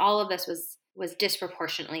housekeeping, that all of this was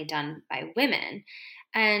disproportionately done by women.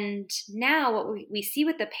 And now what we see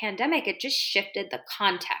with the pandemic, it just shifted the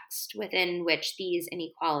context within which these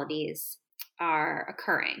inequalities are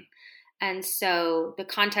occurring. And so the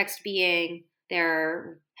context being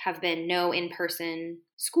there have been no in-person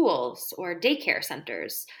schools or daycare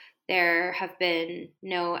centers. There have been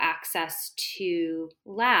no access to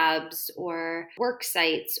labs or work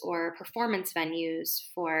sites or performance venues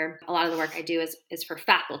for a lot of the work I do is for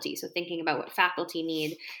faculty. So thinking about what faculty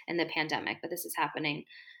need in the pandemic, but this is happening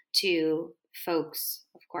to folks,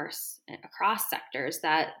 of course, across sectors,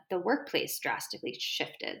 that the workplace drastically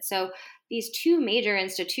shifted. So these two major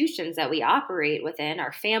institutions that we operate within,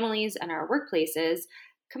 our families and our workplaces,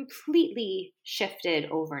 completely shifted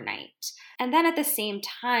overnight. And then at the same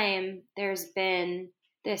time, there's been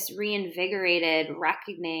this reinvigorated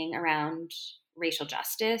reckoning around racial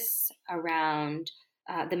justice, around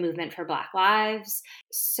the movement for Black lives.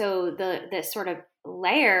 So the sort of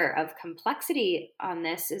layer of complexity on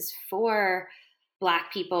this is for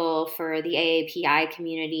Black people, for the AAPI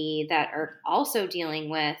community that are also dealing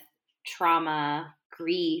with trauma,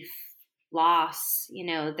 grief, loss.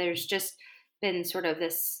 There's just been sort of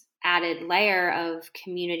this added layer of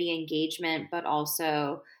community engagement, but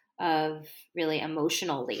also of really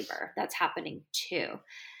emotional labor that's happening too.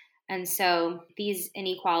 And so these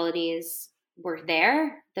inequalities were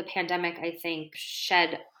there. The pandemic, I think,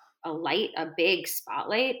 shed a big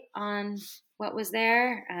spotlight on what was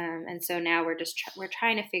there. And so now we're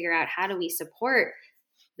trying to figure out, how do we support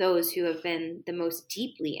those who have been the most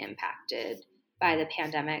deeply impacted by the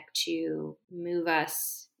pandemic to move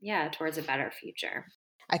us, towards a better future.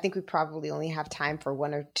 I think we probably only have time for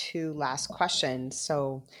one or two last questions.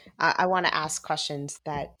 So I want to ask questions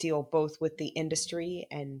that deal both with the industry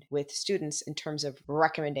and with students in terms of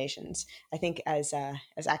recommendations. I think as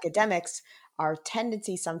academics, our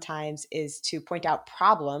tendency sometimes is to point out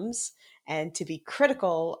problems and to be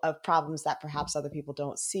critical of problems that perhaps other people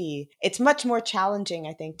don't see. It's much more challenging,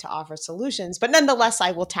 I think, to offer solutions, but nonetheless,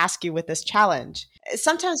 I will task you with this challenge.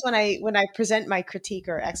 Sometimes when I present my critique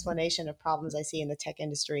or explanation of problems I see in the tech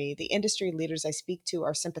industry, the industry leaders I speak to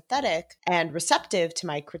are sympathetic and receptive to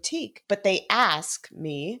my critique, but they ask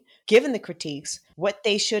me, given the critiques, what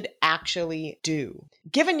they should actually do.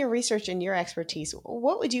 Given your research and your expertise,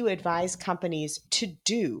 what would you advise companies to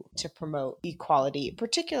do to promote equality,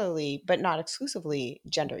 particularly, but not exclusively,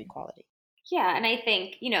 gender equality? Yeah, and I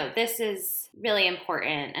think, this is really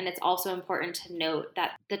important. And it's also important to note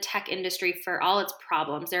that the tech industry, for all its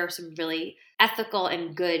problems, there are some really ethical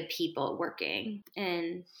and good people working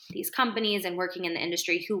in these companies and working in the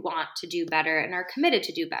industry who want to do better and are committed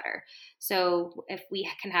to do better. So if we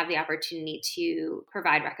can have the opportunity to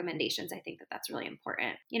provide recommendations, I think that that's really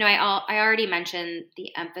important. I already mentioned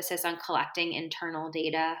the emphasis on collecting internal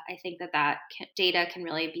data. I think that data can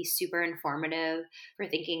really be super informative for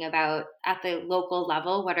thinking about at the local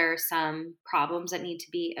level, what are some problems that need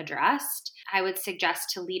to be addressed. I would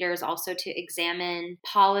suggest to leaders also to examine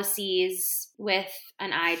policies with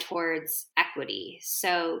an eye towards equity.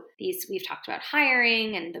 So we've talked about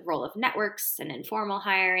hiring and the role of networks and informal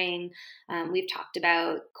hiring. We've talked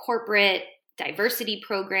about corporate diversity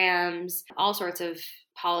programs, all sorts of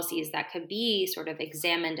policies that could be sort of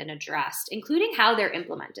examined and addressed, including how they're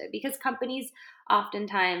implemented, because companies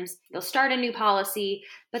oftentimes they'll start a new policy,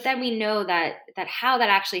 but then we know that how that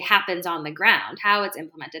actually happens on the ground, how it's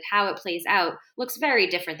implemented, how it plays out, looks very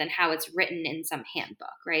different than how it's written in some handbook,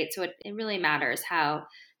 right? So it really matters how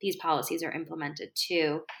these policies are implemented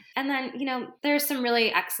too. And then, there's some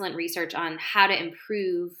really excellent research on how to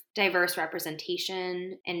improve diverse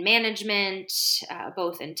representation in management,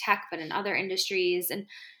 both in tech, but in other industries. And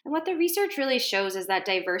what the research really shows is that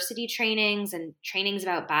diversity trainings and trainings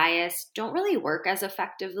about bias don't really work as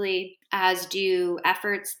effectively as do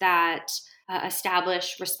efforts that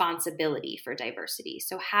establish responsibility for diversity.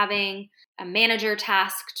 So having a manager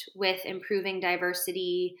tasked with improving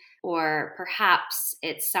diversity, or perhaps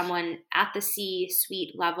it's someone at the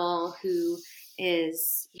C-suite level who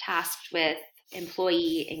is tasked with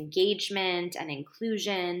employee engagement and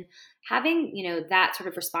inclusion, having, that sort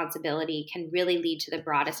of responsibility can really lead to the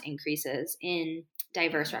broadest increases in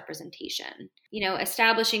diverse representation.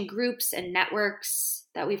 Establishing groups and networks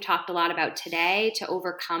that we've talked a lot about today to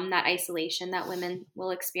overcome that isolation that women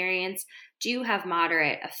will experience do have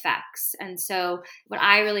moderate effects. And so what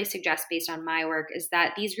I really suggest based on my work is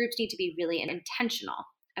that these groups need to be really intentional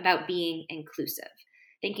about being inclusive,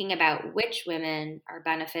 thinking about which women are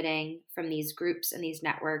benefiting from these groups and these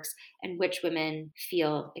networks and which women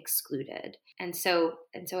feel excluded. And so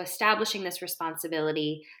establishing this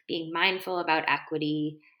responsibility, being mindful about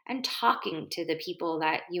equity, and talking to the people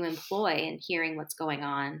that you employ and hearing what's going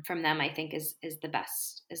on from them, I think is the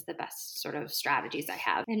best sort of strategies I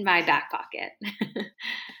have in my back pocket.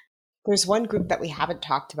 There's one group that we haven't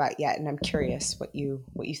talked about yet, and I'm curious what you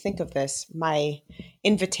think of this. My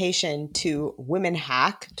invitation to Women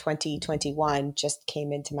Hack 2021 just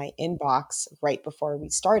came into my inbox right before we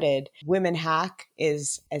started. Women Hack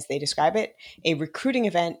is, as they describe it, a recruiting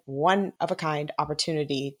event, one of a kind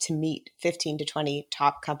opportunity to meet 15 to 20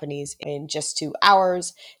 top companies in just 2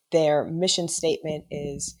 hours. Their mission statement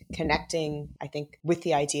is connecting, I think, with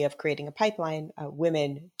the idea of creating a pipeline,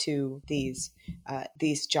 women to these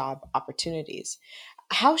job opportunities.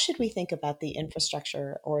 How should we think about the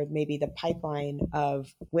infrastructure or maybe the pipeline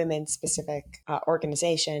of women-specific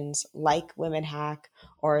organizations like Women Hack,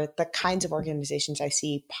 or the kinds of organizations I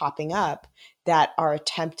see popping up that are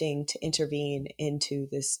attempting to intervene into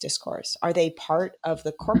this discourse? Are they part of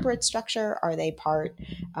the corporate structure? Are they part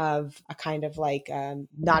of a kind of like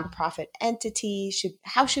nonprofit entity?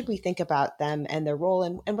 How should we think about them and their role,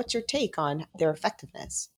 and what's your take on their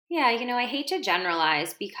effectiveness? Yeah, I hate to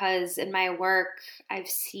generalize because in my work, I've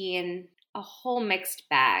seen a whole mixed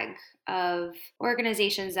bag of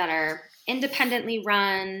organizations that are independently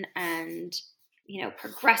run and,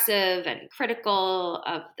 progressive and critical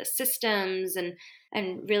of the systems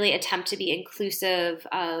and really attempt to be inclusive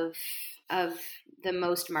of the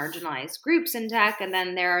most marginalized groups in tech. And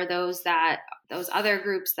then there are those other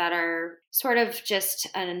groups that are sort of just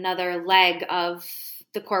another leg of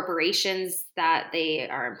the corporations that they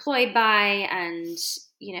are employed by, and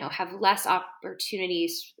have less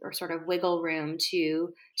opportunities or sort of wiggle room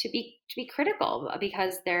to be critical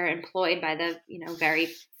because they're employed by the very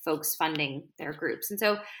folks funding their groups. And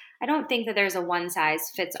so I don't think that there's a one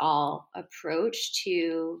size fits all approach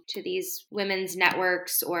to these women's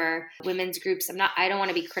networks or women's groups. I don't want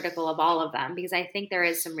to be critical of all of them, because I think there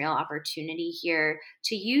is some real opportunity here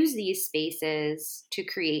to use these spaces to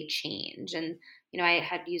create change. And I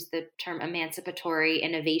had used the term emancipatory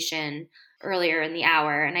innovation earlier in the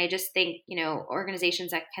hour. And I just think,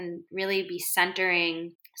 organizations that can really be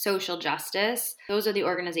centering social justice, those are the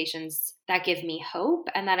organizations that give me hope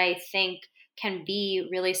and that I think can be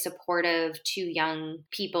really supportive to young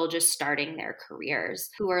people just starting their careers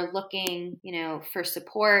who are looking, for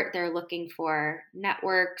support. They're looking for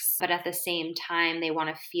networks, but at the same time, they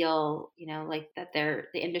want to feel, like that the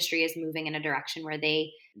industry is moving in a direction where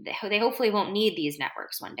they hopefully won't need these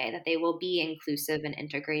networks one day, that they will be inclusive and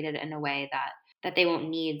integrated in a way that they won't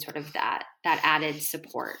need sort of that added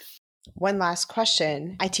support. One last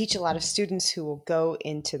question. I teach a lot of students who will go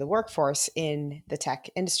into the workforce in the tech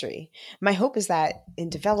industry. My hope is that in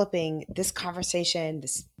developing this conversation,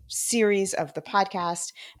 this series of the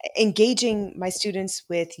podcast, engaging my students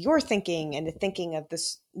with your thinking and the thinking of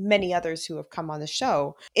this many others who have come on the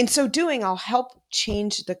show. In so doing, I'll help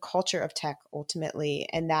change the culture of tech ultimately,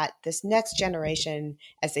 and that this next generation,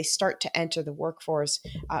 as they start to enter the workforce,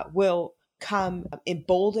 will come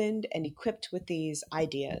emboldened and equipped with these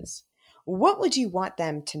ideas. What would you want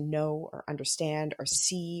them to know or understand or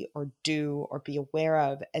see or do or be aware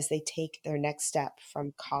of as they take their next step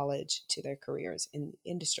from college to their careers in the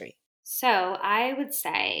industry? So I would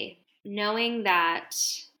say knowing that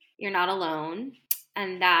you're not alone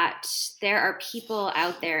and that there are people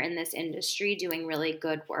out there in this industry doing really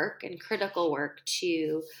good work and critical work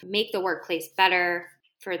to make the workplace better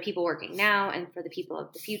for the people working now and for the people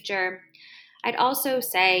of the future. I'd also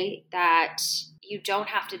say that you don't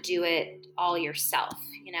have to do it all yourself.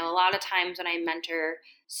 A lot of times when I mentor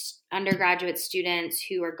undergraduate students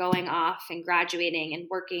who are going off and graduating and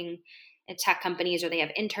working in tech companies, or they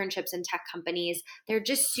have internships in tech companies, they're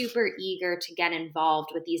just super eager to get involved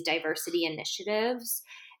with these diversity initiatives.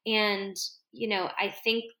 And I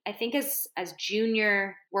think as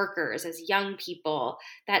junior workers, as young people,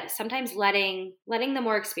 that sometimes letting the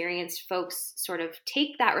more experienced folks sort of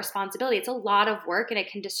take that responsibility. It's a lot of work and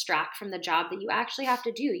it can distract from the job that you actually have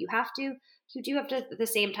to do. You do have to at the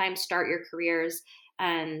same time start your careers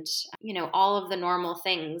and, all of the normal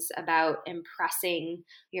things about impressing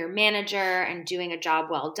your manager and doing a job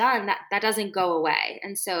well done, that doesn't go away.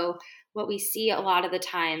 And so what we see a lot of the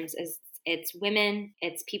times is it's women,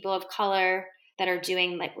 it's people of color that are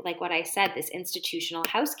doing like what I said, this institutional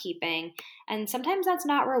housekeeping. And sometimes that's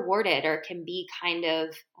not rewarded, or can be kind of,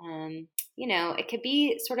 it could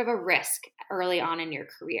be sort of a risk early on in your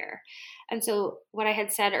career. And so what I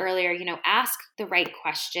had said earlier, ask the right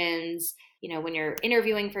questions. When you're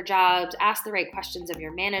interviewing for jobs, ask the right questions of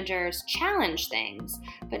your managers, challenge things,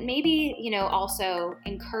 but maybe, also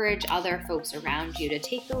encourage other folks around you to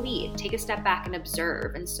take the lead, take a step back and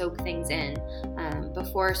observe and soak things in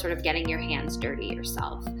before sort of getting your hands dirty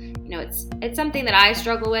yourself. It's something that I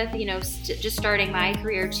struggle with, just starting my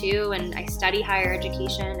career too. And I study higher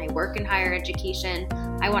education, I work in higher education.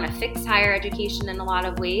 I want to fix higher education in a lot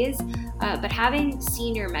of ways, but having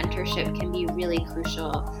senior mentorship can be really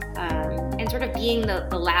crucial. And sort of being the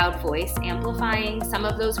loud voice, amplifying some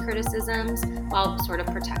of those criticisms while sort of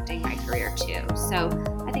protecting my career too. So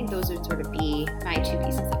I think those would sort of be my two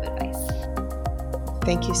pieces of advice.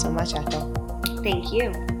 Thank you so much, Ethel. Thank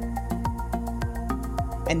you.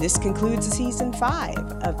 And this concludes season 5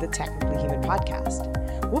 of the Technically Human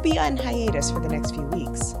podcast. We'll be on hiatus for the next few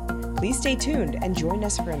weeks. Please stay tuned and join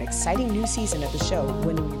us for an exciting new season of the show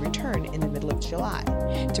when we return in the middle of July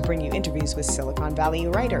to bring you interviews with Silicon Valley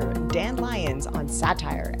writer Dan Lyons on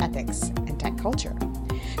satire, ethics, and tech culture,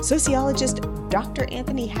 sociologist Dr.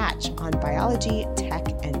 Anthony Hatch on biology, tech,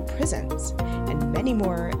 and prisons, and many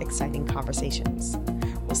more exciting conversations.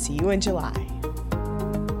 We'll see you in July.